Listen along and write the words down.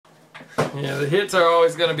Yeah, the hits are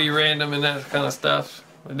always going to be random and that kind of stuff.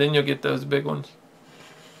 But then you'll get those big ones.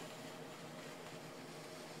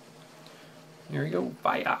 Here we go.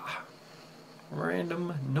 Fire.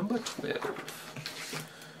 Random number 12.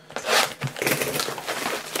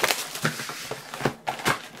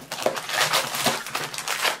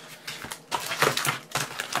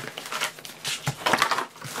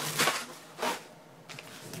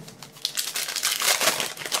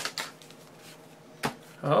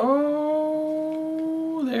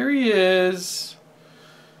 Oh, there he is.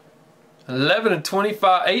 11 of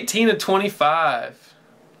 25, 18 of 25.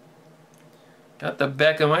 Got the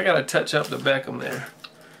Beckham. I gotta touch up the Beckham there.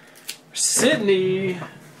 Sydney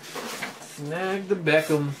snagged the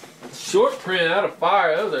Beckham. Short print out of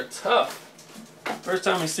fire. Those are tough. First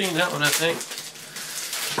time we've seen that one, I think.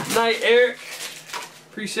 Night, Eric.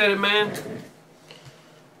 Appreciate it, man.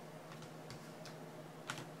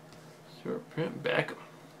 Short print Beckham.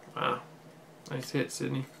 Wow. Nice hit,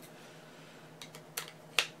 Sydney.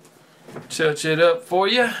 Touch it up for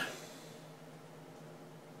you.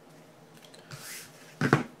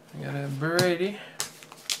 Got a Brady.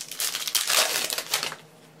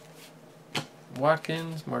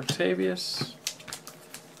 Watkins, Martavius.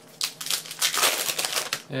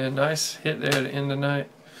 Yeah, nice hit there at the end of the night.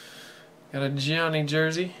 Got a Gianni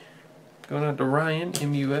jersey. Going out to Ryan,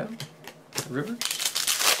 MUL. Rivers.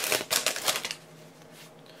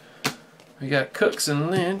 We got Cooks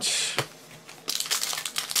and Lynch.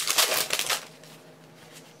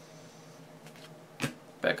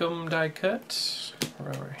 Beckham die cut.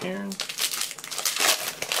 Robert Heron.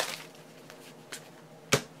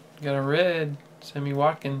 Got a red Sammy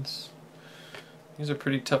Watkins. These are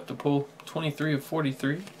pretty tough to pull. 23 of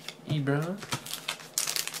 43. Ebron.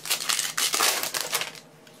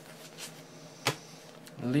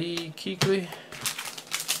 Lee Kuechly.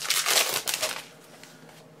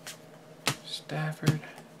 Stafford.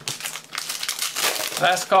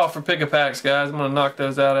 Last call for pick-a-packs, guys. I'm going to knock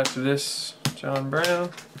those out after this. John Brown.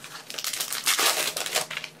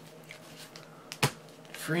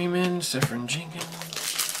 Freeman. Seferian Jenkins.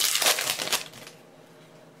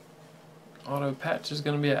 Auto patch is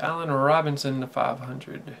going to be at Allen Robinson to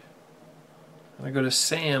 500. I'm going to go to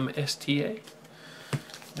Sam STA.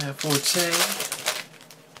 Matt Forte.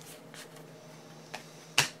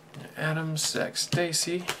 Adams, Zach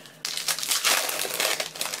Stacy.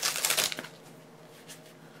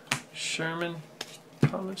 Sherman,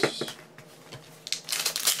 Thomas.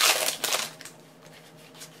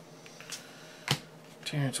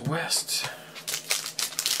 Terrence West.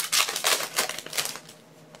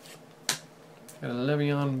 Got a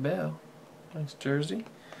Le'Veon Bell. Nice jersey.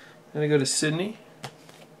 Then I go to Sydney.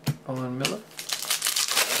 Vaughn Miller.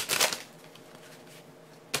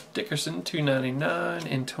 Dickerson,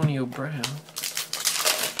 $2.99. Antonio Brown.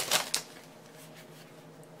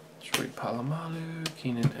 Troy Polamalu.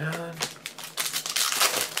 Keenan Allen.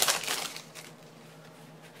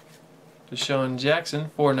 Deshaun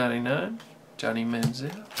Jackson, $4.99. Johnny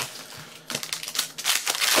Manziel.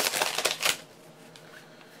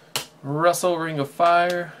 Russell, Ring of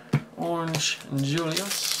Fire. Orange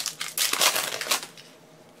Julius.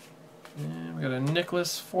 And we got a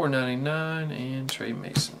Nicholas, $4.99. And Trey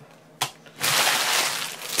Mason.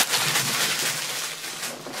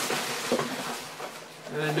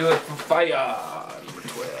 And do it for fire. Number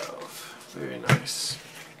 12. Very nice.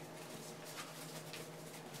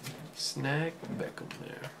 Snag Beckham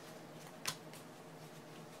there.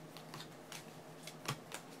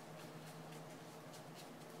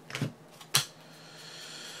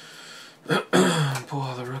 Pull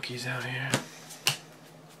all the rookies out here.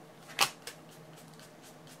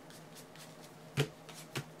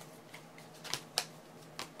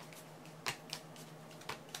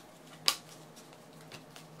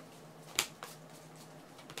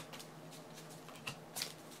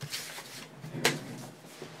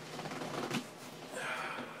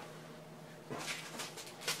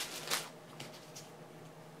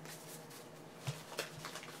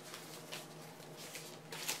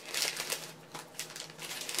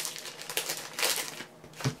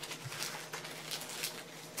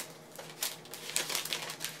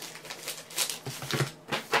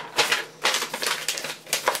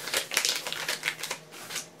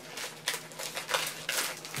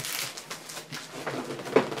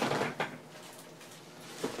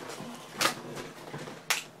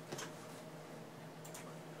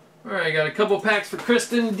 Alright, got a couple packs for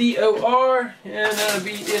Kristen, DOR, and that'll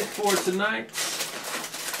be it for tonight.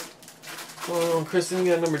 Well, Kristen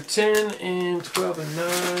got number 10 and 12 and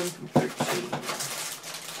 9 from 13.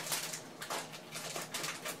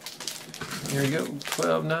 Here we go,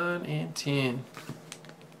 12, 9, and 10.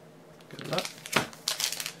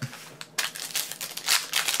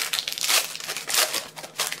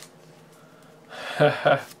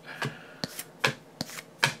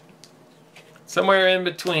 Somewhere in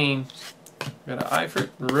between. Got an Eifert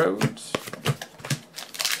and Rhodes.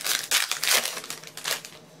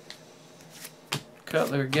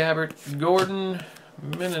 Cutler, Gabbert, Gordon,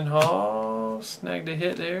 Mendenhall. Snagged a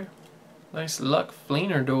hit there. Nice Luck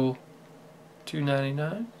Fleener duel.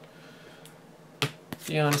 $2.99.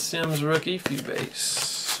 Deion Sims rookie, few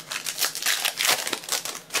base.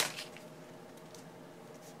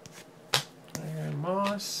 Aaron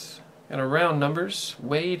Moss. Got a round numbers.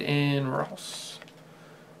 Wade and Ross.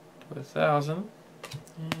 To 1,000.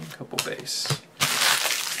 And a couple base.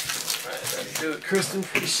 Alright, that'll do it. Kristen,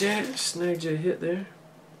 appreciate it. Snagged you a hit there.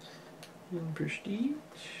 In Prestige.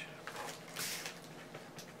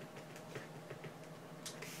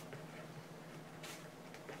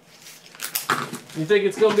 You think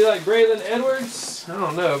it's going to be like Braylon Edwards? I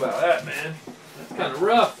don't know about that, man. That's kind of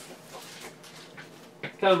rough.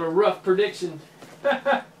 Kind of a rough prediction.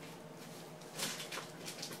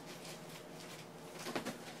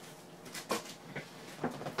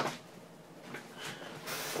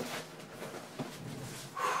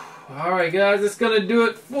 Alright guys, that's going to do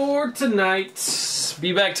it for tonight.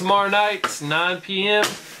 Be back tomorrow night, 9 p.m.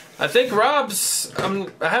 I think Rob's, I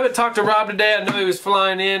haven't talked to Rob today. I know he was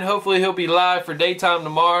flying in. Hopefully he'll be live for daytime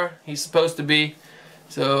tomorrow. He's supposed to be.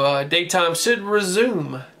 So daytime should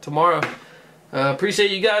resume tomorrow.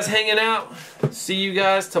 Appreciate you guys hanging out. See you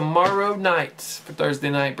guys tomorrow night for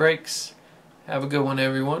Thursday night breaks. Have a good one,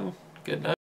 everyone. Good night.